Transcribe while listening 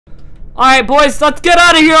Alright, boys, let's get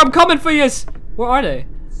out of here. I'm coming for you. Where are they?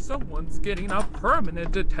 Someone's getting a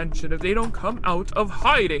permanent detention if they don't come out of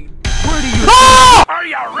hiding. Where do you Are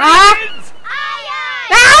you ready?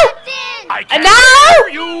 I can't hear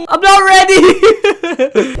you. I'm not ready.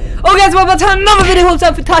 Okay, guys, welcome to another video. Hope it's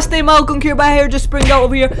a fantastic day. Malikong here, my hair just springed out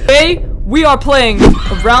over here. Today, we are playing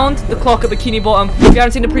Around the Clock at Bikini Bottom. If you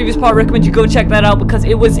haven't seen the previous part, I recommend you go check that out because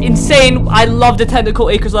it was insane. I love the Technical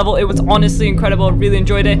Acres level. It was honestly incredible. I really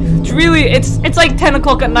enjoyed it. It's like 10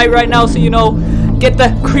 o'clock at night right now, so you know, get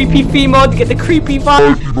the creepy mode, get the creepy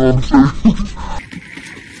vibe.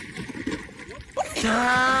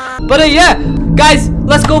 But yeah, guys,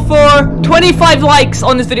 let's go for 25 likes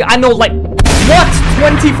on this video. I know, like, what?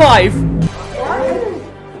 25?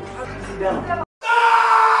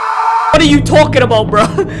 What are you talking about, bro?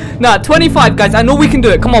 Nah, 25, guys. I know we can do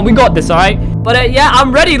it. Come on, we got this, alright? But yeah,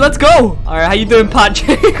 I'm ready. Let's go. Alright, how you doing,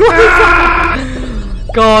 Patrick?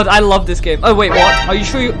 God, I love this game. Oh, wait, what? Are you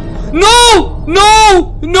sure you... No!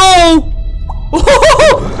 No! No!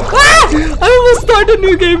 I almost started a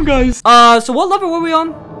new game, guys. So what level were we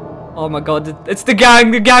on? Oh my god, it's the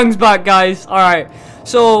gang. The gang's back, guys. Alright,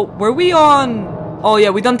 so were we on... Oh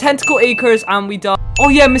yeah, we done Tentacle Acres and we done... Oh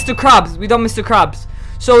yeah, Mr. Krabs. We done Mr. Krabs.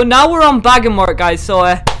 So now we're on Bag and Mort, guys.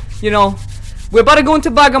 So, you know, we're about to go into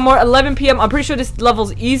Bag and Mort, 11 p.m. I'm pretty sure this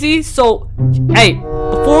level's easy. So, hey,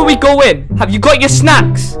 before we go in, have you got your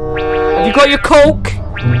snacks? Have you got your Coke?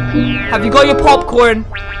 Have you got your popcorn?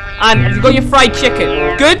 And have you got your fried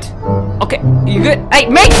chicken? Good? Okay, you good? Hey,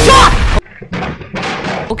 make sure!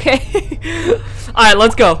 Okay. Alright,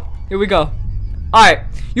 let's go. Here we go. Alright.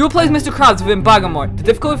 You will play as Mr. Krabs within Bag and Mort. The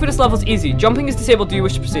difficulty for this level is easy. Jumping is disabled. Do you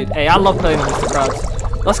wish to proceed? Hey, I love playing with Mr. Krabs.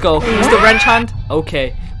 Let's go. Mr. Wrench Hand?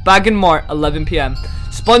 Okay. Bag and Mort, 11 p.m.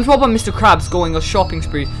 SpongeBob and Mr. Krabs going a shopping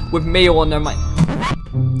spree with mayo on their mind.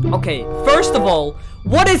 Okay, first of all,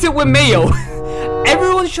 what is it with mayo?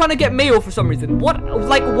 Everyone's trying to get mayo for some reason. What?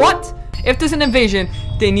 Like, what? If there's an invasion,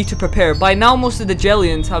 they need to prepare. By now, most of the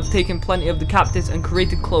Jellians have taken plenty of the captives and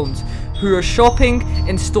created clones who are shopping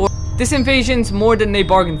in stores. This invasion's more than they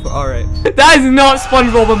bargained for. Alright. That is not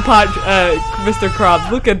SpongeBob and Mr. Krabs.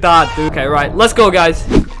 Look at that, dude. Okay, right. Let's go, guys.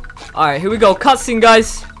 Alright, here we go. Cutscene,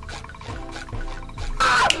 guys.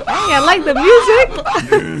 Hey, I like the music.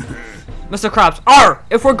 Mr. Krabs.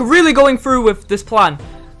 If we're really going through with this plan,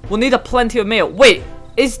 we'll need a plenty of mayo. Wait,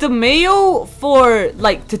 is the mayo for,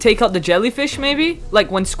 like, to take out the jellyfish, maybe? Like,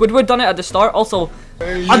 when Squidward done it at the start? Also,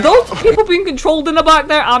 are those people being controlled in the back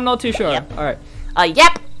there? I'm not too sure. Yep. Alright.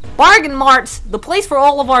 Yep. Bargain Mart's the place for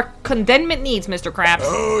all of our condemnment needs, Mr. Krabs.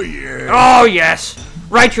 Oh, yeah. Oh, yes.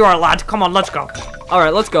 Right you are, lad. Come on, let's go.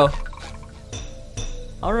 Alright, let's go.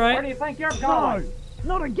 Alright. Where do you think you're going?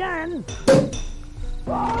 No, not again.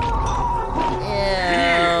 Ew.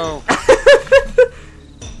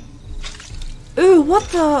 Ooh, what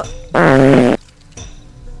the?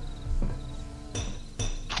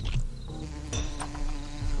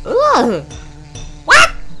 Ugh.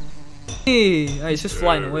 What? He's just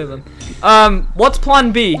flying away with him. What's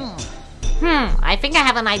plan B? I think I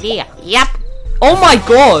have an idea. Yep. Oh my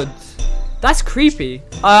god. That's creepy.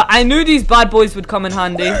 I knew these bad boys would come in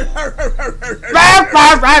handy.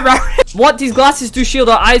 What? These glasses do shield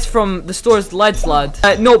our eyes from the store's lights, lad.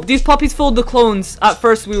 Nope, these puppies fooled the clones at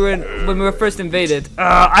first when we were first invaded.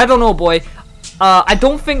 I don't know, boy. I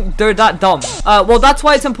don't think they're that dumb. Well, that's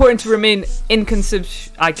why it's important to remain I'm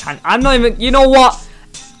not even, you know what?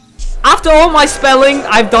 After all my spelling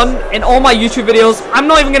I've done in all my YouTube videos, I'm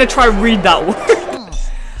not even gonna try to read that word.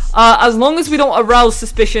 As long as we don't arouse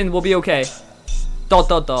suspicion, we'll be okay. ...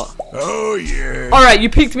 Oh, yeah. Alright, you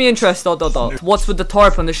piqued me interest, ... What's with the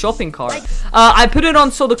tarp on the shopping cart? I put it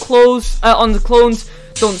on so the clones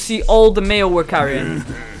don't see all the mayo we're carrying.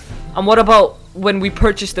 And what about when we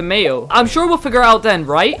purchase the mayo? I'm sure we'll figure out then,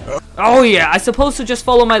 right? Oh yeah, I suppose so. Just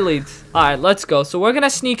follow my lead. Alright, let's go. So we're gonna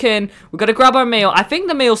sneak in. We gotta grab our mayo. I think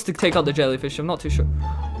the mayo's to take out the jellyfish. I'm not too sure.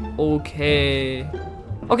 Okay.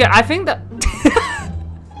 Okay, I think that...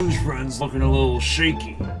 Whose friend's looking a little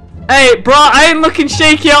shaky? Hey, bro, I ain't looking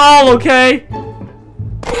shaky at all, okay?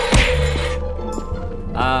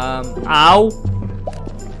 Ow.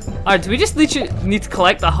 Alright, do we just literally need to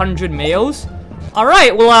collect 100 mayos?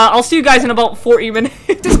 Alright, well, I'll see you guys in about 40 minutes.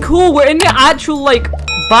 This is cool. We're in the actual, like,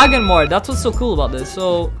 Bag and Mort. That's what's so cool about this.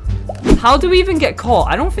 So, how do we even get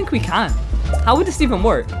caught? I don't think we can. How would this even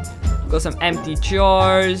work? Got some empty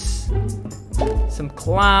jars. Some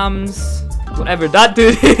clams. Whatever that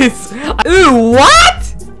dude is. Ooh,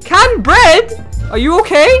 what? Canned bread? Are you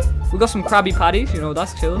okay? We got some Krabby Patties. You know,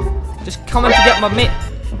 that's chill. Just coming to get my mate.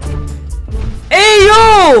 Hey,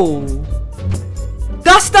 yo!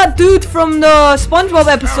 That's that dude from the SpongeBob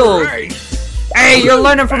episode. Alright. Hey, you're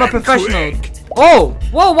learning from a professional. Oh,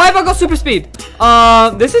 whoa, why have I got super speed?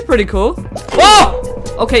 This is pretty cool. Whoa!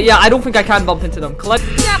 Okay, yeah, I don't think I can bump into them. Collect.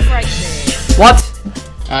 Right there. What?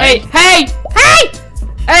 Hey, hey, hey!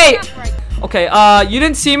 Hey! Okay, you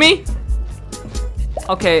didn't see me?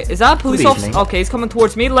 Okay, is that a police officer? Okay, he's coming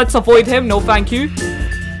towards me. Let's avoid him. No, thank you.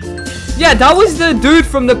 Yeah, that was the dude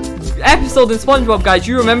from the episode in SpongeBob, guys.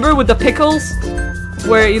 You remember with the pickles?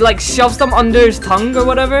 Where he like shoves them under his tongue or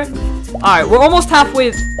whatever? Alright, we're almost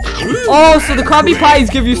halfway. Oh, so the Krabby Patties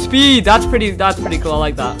give you speed. That's pretty cool. I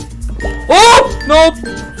like that. Oh! Nope.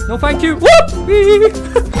 No, thank you. Whoop! Turned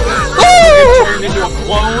into a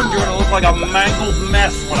clone, you're gonna look like a mangled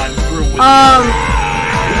mess when I'm through with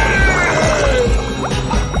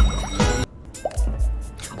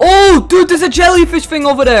Oh, dude, there's a jellyfish thing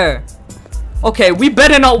over there. Okay, we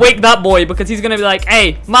better not wake that boy because he's gonna be like,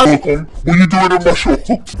 hey, Malikong, what are you doing in my show?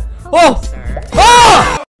 Oh!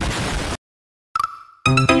 Oh!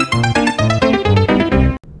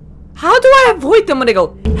 How do I avoid them when they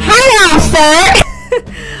go, hello, sir?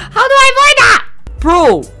 How do I avoid that?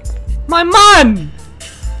 Bro, my man,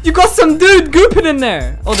 you got some dude gooping in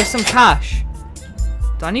there. Oh, there's some cash.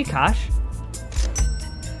 Do I need cash?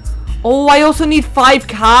 Oh, I also need 5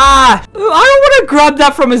 cash. I don't want to grab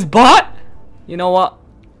that from his butt. You know what?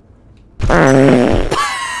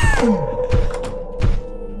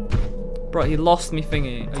 Bro, he lost me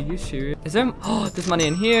thingy. Are you serious? Is there? Oh, there's money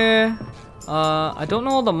in here. I don't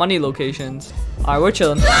know all the money locations. Alright, we're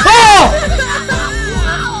chilling. Oh!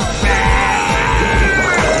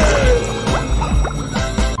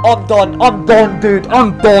 I'm done. I'm done, dude.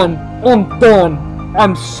 I'm done. I'm done.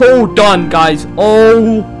 I'm so done, guys.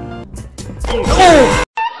 Oh. Oh.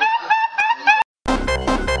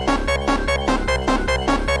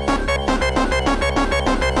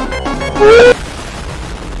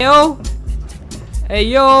 Yo. Hey,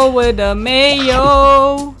 yo, with the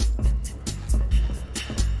mayo.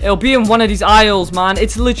 It'll be in one of these aisles, man.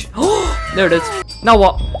 It's literally. Oh, there it is. Now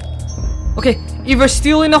what? Okay, either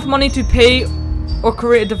steal enough money to pay or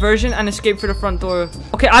create a diversion and escape through the front door.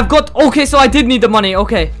 Okay, I've got. Okay, so I did need the money.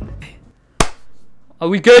 Okay. Are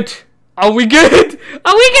we good? Are we good?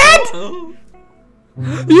 Are we good?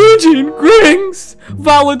 Eugene, greetings,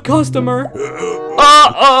 valid customer.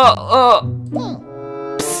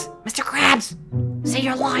 Psst, Mr. Krabs, say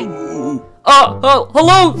your line.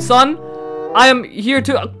 Hello, son. I am here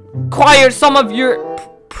to acquire some of your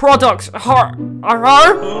products. Very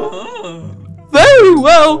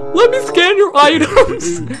well. Let me scan your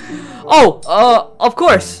items. Oh, of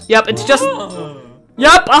course. Yep, it's just.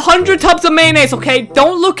 Yep, 100 tubs of mayonnaise. Okay,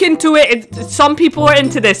 don't look into it. Some people are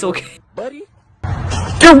into this. Okay. buddy.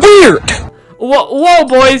 You're weird. Whoa,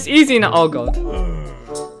 boys, easy now. Oh god.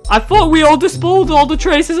 I thought we all disposed all the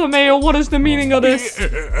traces of mayo. What is the meaning of this?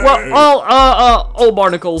 Well, oh,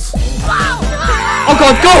 barnacles. Oh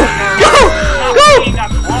god, go!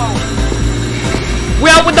 We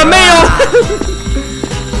out with the mayo!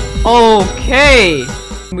 Okay.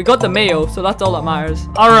 We got the mayo, so that's all that matters.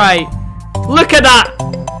 Alright. Look at that!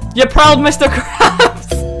 You proud, Mr.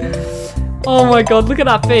 Krabs? Oh my god, look at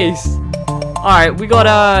that face. Alright, we got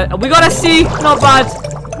a C. Not bad.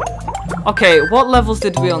 Okay, what levels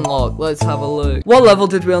did we unlock? Let's have a look. What level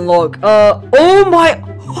did we unlock? Oh my...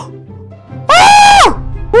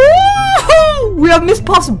 We have Miss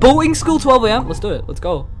Puff's boating school 12 AM. Let's do it. Let's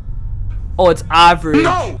go. Oh, it's average.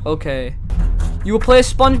 No! Okay. You will play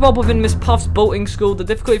as SpongeBob within Miss Puff's boating school. The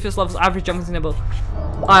difficulty for this level is average, jumping to nibble.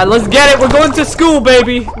 Alright, let's get it. We're going to school,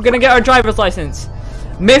 baby. We're gonna get our driver's license.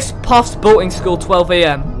 Miss Puff's boating school 12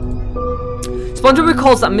 AM. SpongeBob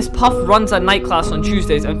recalls that Miss Puff runs a night class on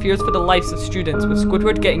Tuesdays and fears for the lives of students, with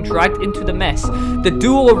Squidward getting dragged into the mess. The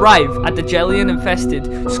duo arrive at the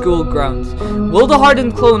jelly-infested school grounds. Will the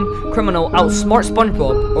hardened clone criminal outsmart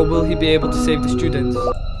SpongeBob, or will he be able to save the students?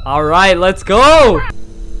 Alright, let's go!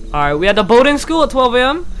 Alright, we had the boating school at 12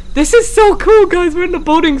 AM. This is so cool, guys. We're in the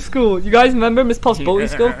boating school. You guys remember Miss Puff's boating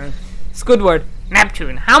school? Squidward.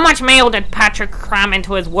 Neptune, how much mayo did Patrick cram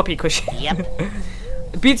into his whoopee cushion? Yep.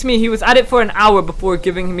 It beats me. He was at it for an hour before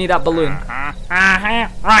giving me that balloon.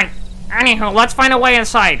 Right. Anywho, let's find a way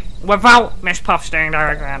inside without Miss Puff staring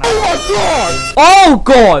directly at us. Oh my god! Oh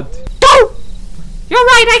god! Go! You're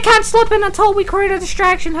right, I can't slip in until we create a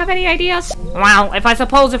distraction. Have any ideas? Well,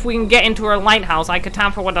 if we can get into her lighthouse, I could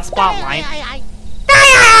tamper with the spotlight.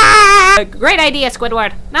 Great idea,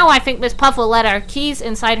 Squidward. Now I think Miss Puff will let our keys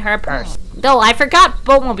inside her purse. Though I forgot which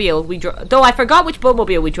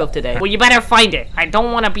boatmobile we drove today. Well, you better find it. I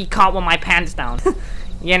don't want to be caught with my pants down.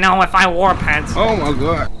 You know, if I wore pants. Oh my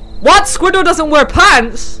god. What? Squidward doesn't wear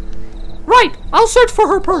pants? Right, I'll search for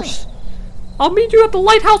her purse. I'll meet you at the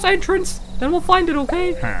lighthouse entrance. Then we'll find it,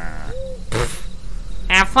 okay?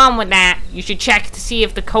 Have fun with that. You should check to see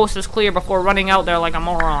if the coast is clear before running out there like a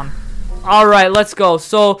moron. Alright, let's go.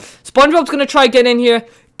 So, SpongeBob's gonna try get in here,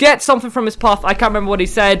 get something from his puff. I can't remember what he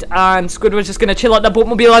said. And Squidward's just gonna chill at the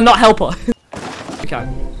boatmobile and not help her.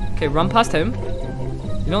 Okay, run past him.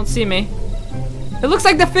 You don't see me. It looks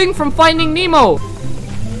like the thing from Finding Nemo.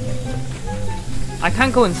 I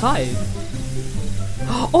can't go inside.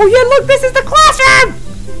 Oh yeah, look, this is the classroom!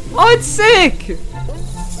 Oh, it's sick!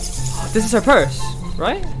 This is her purse,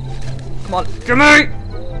 right? Come on, give me!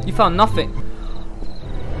 You found nothing.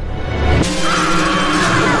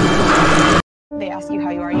 They ask you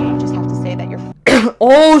how you are, you just have to say that you're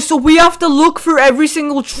Oh, so we have to look through every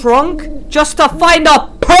single trunk just to find a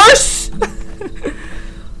purse?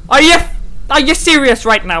 Are you serious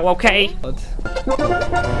right now, okay?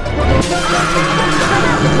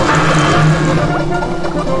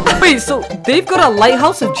 Wait, so they've got a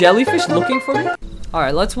lighthouse of jellyfish looking for me?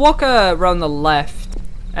 Alright, let's walk around the left.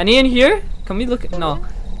 Any in here? Can we look? No.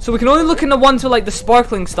 So we can only look in the ones with like the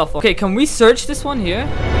sparkling stuff. Okay, can we search this one here?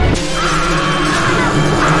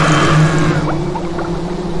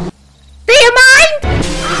 Do you mind?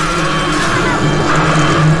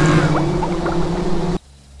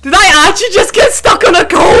 Did I actually just get stuck on a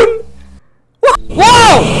cone?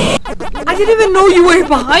 Whoa! I didn't even know you were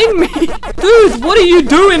behind me. Dude, what are you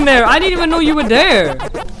doing there? I didn't even know you were there.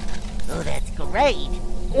 Oh, that's great.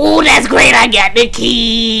 Oh, that's great. I got the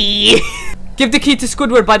key. Give the key to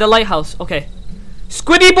Squidward by the lighthouse. Okay.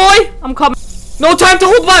 Squiddy boy, I'm coming. No time to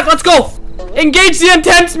hold back. Let's go. Engage the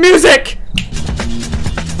intense music.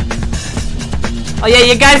 Oh yeah,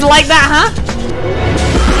 you guys like that, huh?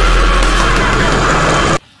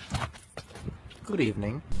 Good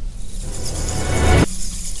evening.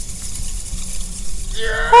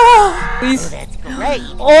 Oh, please. Oh, that's great.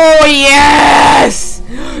 Oh yes!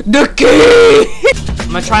 The key!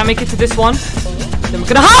 I'm gonna try and make it to this one. Then we're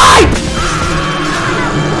gonna hide!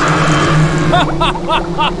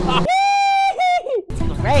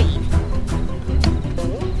 Great.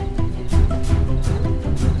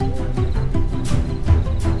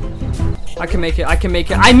 I can make it, I can make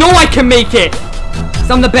it. I know I can make it! 'Cause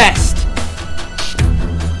I'm the best.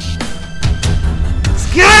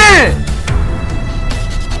 Scared!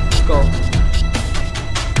 Let's go.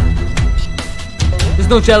 There's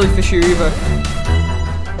no jellyfish here either.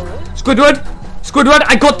 Squidward! Squidward,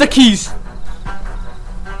 I got the keys!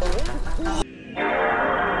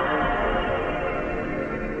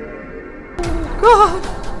 God!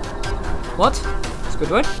 What?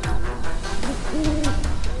 Squidward?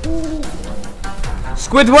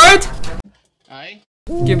 Squidward? Aye?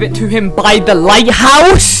 Give it to him by the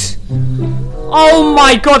lighthouse? Oh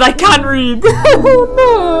my god, I can't read! Oh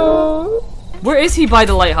no! Where is he by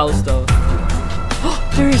the lighthouse though?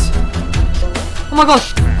 There he is! Oh my god!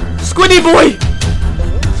 Squiddy boy!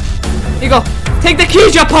 Here you go! Take the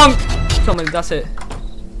keys, you punk! Tell me, that's it.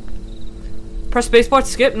 Press spacebar to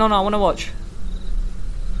skip? No, I wanna watch.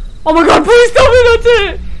 Oh my god, please tell me that's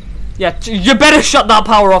it! Yeah, you better shut that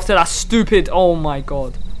power off to that stupid. Oh my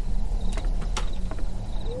god.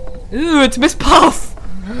 Ooh, it's Miss Puff!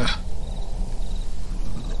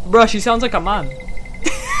 Bruh, she sounds like a man.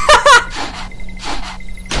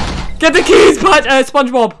 Get the keys,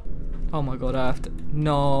 SpongeBob! Oh my god, I have to.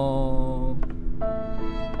 No.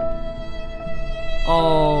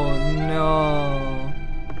 Oh no.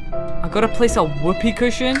 I gotta place a whoopee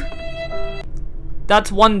cushion?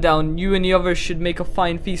 That's one down. You and the others should make a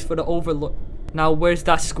fine feast for the overlord. Now, where's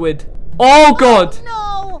that squid? Oh god!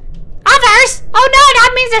 No. Others? Oh no,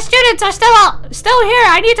 that means the students are still here.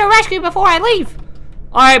 I need to rescue before I leave.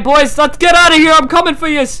 Alright, boys, let's get out of here. I'm coming for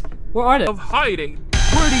you. Where are they? Of hiding.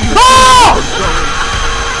 Where do you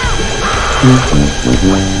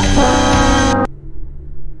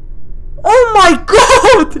Oh my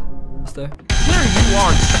god! What's there? There you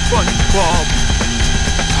are, SpongeBob.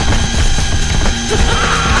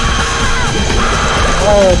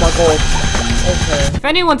 Oh my god. Okay. If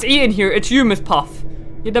anyone's eating here, it's you, Miss Puff.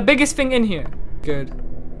 You're the biggest thing in here. Good.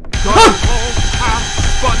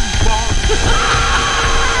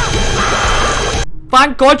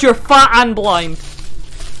 Thank God you're fat and blind.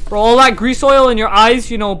 For all that grease oil in your eyes,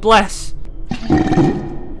 you know, bless.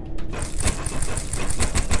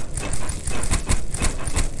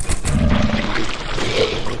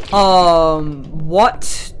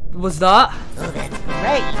 What was that? Oh, that's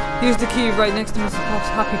great. Here's the key right next to Mrs. Puff's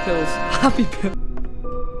Happy Pills. Happy Pills.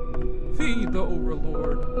 Feed the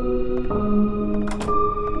overlord.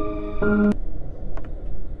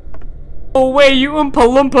 Oh wait, you Oompa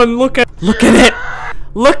Loompa, look at it!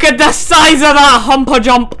 Look at the size of that humpa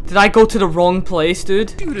jump. Did I go to the wrong place, dude?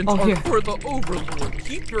 Students Oh, are here. for the overlord.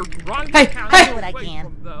 Keep your grimy Hey, hands hey! What I away can.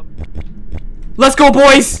 from them. Let's go,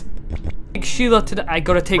 boys. Take Sheila to the. I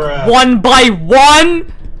gotta take Bruh. one by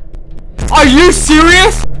one. Are you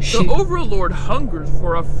serious? The overlord hungers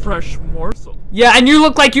for a fresh morsel. Yeah, and you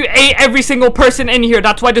look like you ate every single person in here.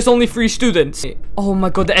 That's why there's only 3 students. Oh my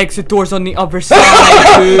god, the exit door's on the other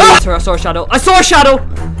side, dude. Sorry, I saw a shadow. I saw a shadow!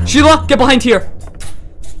 Sheila, get behind here.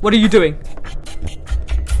 What are you doing?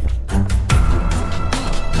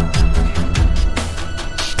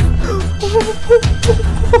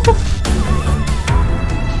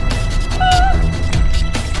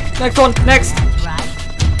 Next one, next.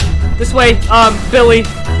 This way, Billy.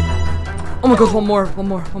 Oh my god, one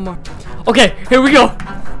more. Okay, here we go.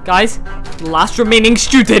 Guys, last remaining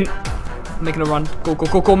student. I'm making a run.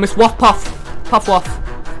 Go, Miss Wuff Puff. Puff Wuff.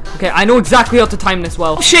 Okay, I know exactly how to time this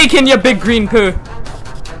well. Shaking your big green poo.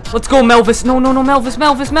 Let's go, Melvis. No,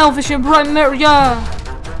 Melvis, you're right there, yeah.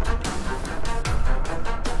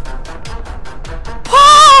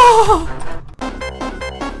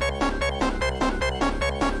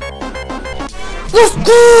 Let's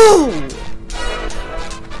go!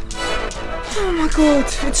 Oh my god,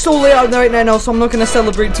 it's so late out right now, so I'm not gonna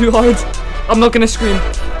celebrate too hard. I'm not gonna scream.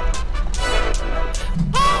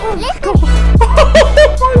 Oh my god.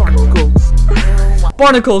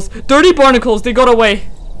 Barnacles. Dirty barnacles, they got away.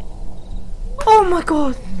 Oh my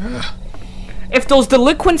god. If those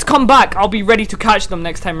delinquents come back, I'll be ready to catch them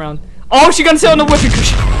next time around. Oh, she gonna sit on the whipping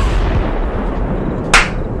cushion.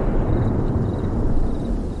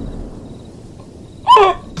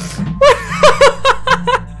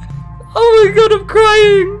 Oh my god, I'm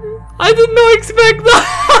crying. I did not expect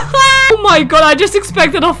that. Oh my god, I just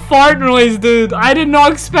expected a fart noise, dude. I did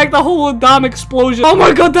not expect a whole damn explosion. Oh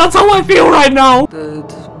my god, that's how I feel right now.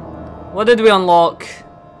 Dude, what did we unlock?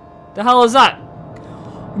 The hell is that?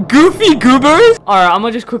 Goofy goobers? Alright, I'm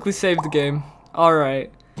gonna just quickly save the game.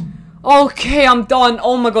 Alright. Okay, I'm done.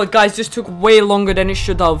 Oh my god, guys, this took way longer than it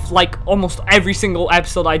should have. Like, almost every single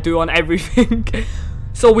episode I do on everything.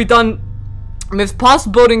 So we done Miss Puff's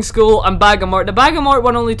boarding school and Bag of Mart. The Bag of Mart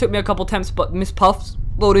one only took me a couple times, but Miss Puff's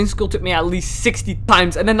boarding school took me at least 60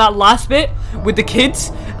 times. And then that last bit with the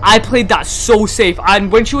kids, I played that so safe. And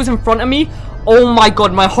when she was in front of me, oh my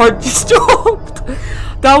god, my heart just stopped.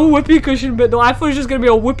 That whoopee cushion bit, though, I thought it was just gonna be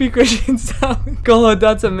a whoopee cushion sound. God,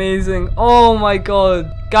 that's amazing. Oh my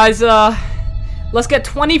god. Guys, let's get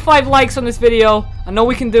 25 likes on this video. I know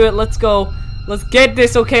we can do it. Let's go. Let's get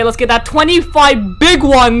this, okay? Let's get that 25 big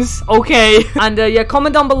ones, okay? And yeah,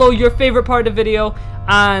 comment down below your favorite part of the video.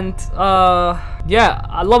 And yeah,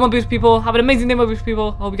 I love my beautiful people. Have an amazing day, my beautiful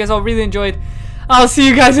people. Hope you guys all really enjoyed. I'll see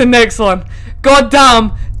you guys in the next one. God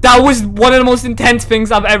damn, that was one of the most intense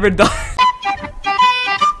things I've ever done.